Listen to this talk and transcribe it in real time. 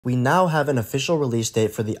We now have an official release date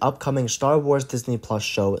for the upcoming Star Wars Disney Plus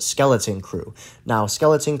show, Skeleton Crew. Now,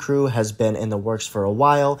 Skeleton Crew has been in the works for a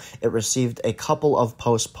while. It received a couple of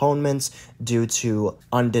postponements due to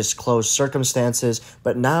undisclosed circumstances,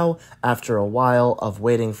 but now, after a while of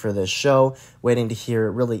waiting for this show, waiting to hear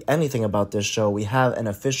really anything about this show, we have an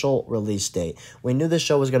official release date. We knew this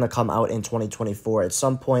show was going to come out in 2024 at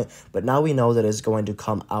some point, but now we know that it's going to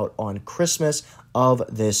come out on Christmas of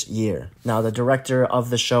this year. Now, the director of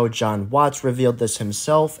the show, Jon Watts, revealed this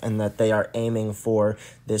himself and that they are aiming for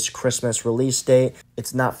this Christmas release date.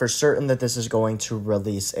 It's not for certain that this is going to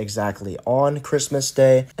release exactly on Christmas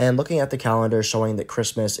Day, and looking at the calendar showing that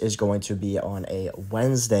Christmas is going to be on a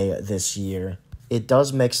Wednesday this year, it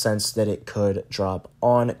does make sense that it could drop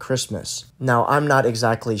on Christmas. Now, I'm not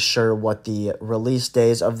exactly sure what the release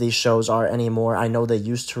days of these shows are anymore. I know they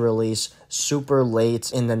used to release super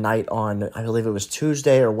late in the night on, I believe it was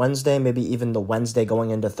Tuesday or Wednesday, maybe even the Wednesday going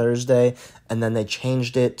into Thursday, and then they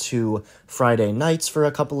changed it to Friday nights for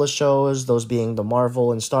a couple of shows, those being the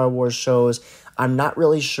Marvel and Star Wars shows. I'm not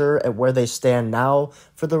really sure at where they stand now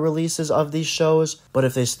for the releases of these shows, but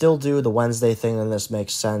if they still do the Wednesday thing, then this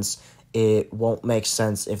makes sense. It won't make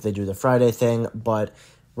sense if they do the Friday thing, but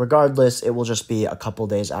regardless, it will just be a couple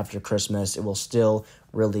days after Christmas. It will still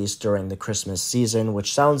release during the Christmas season,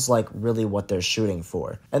 which sounds like really what they're shooting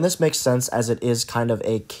for. And this makes sense as it is kind of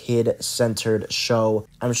a kid-centered show.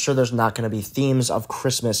 I'm sure there's not going to be themes of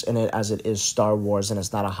Christmas in it as it is Star Wars and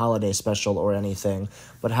it's not a holiday special or anything.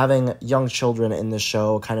 But having young children in the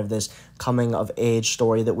show, kind of this coming-of-age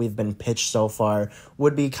story that we've been pitched so far,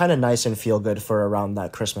 would be kind of nice and feel good for around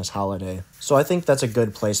that Christmas holiday. So I think that's a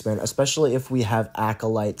good placement, especially if we have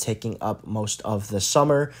Acolyte taking up most of the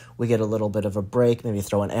summer. We get a little bit of a break, maybe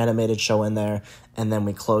throw an animated show in there, and then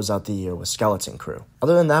we close out the year with Skeleton Crew.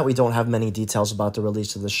 Other than that, we don't have many details about the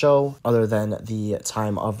release of the show, other than the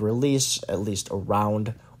time of release, at least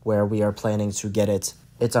around where we are planning to get it.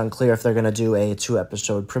 It's unclear if they're going to do a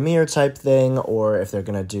 2-episode premiere type thing, or if they're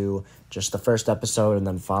going to do just the first episode and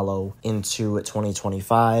then follow into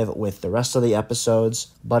 2025 with the rest of the episodes.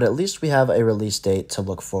 But at least we have a release date to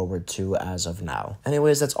look forward to as of now.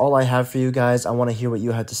 Anyways, that's all I have for you guys. I want to hear what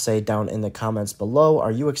you had to say down in the comments below.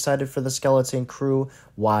 Are you excited for the Skeleton Crew?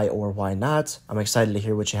 Why or why not? I'm excited to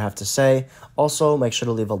hear what you have to say. Also, make sure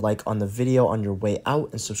to leave a like on the video on your way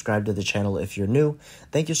out and subscribe to the channel if you're new.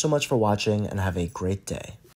 Thank you so much for watching and have a great day.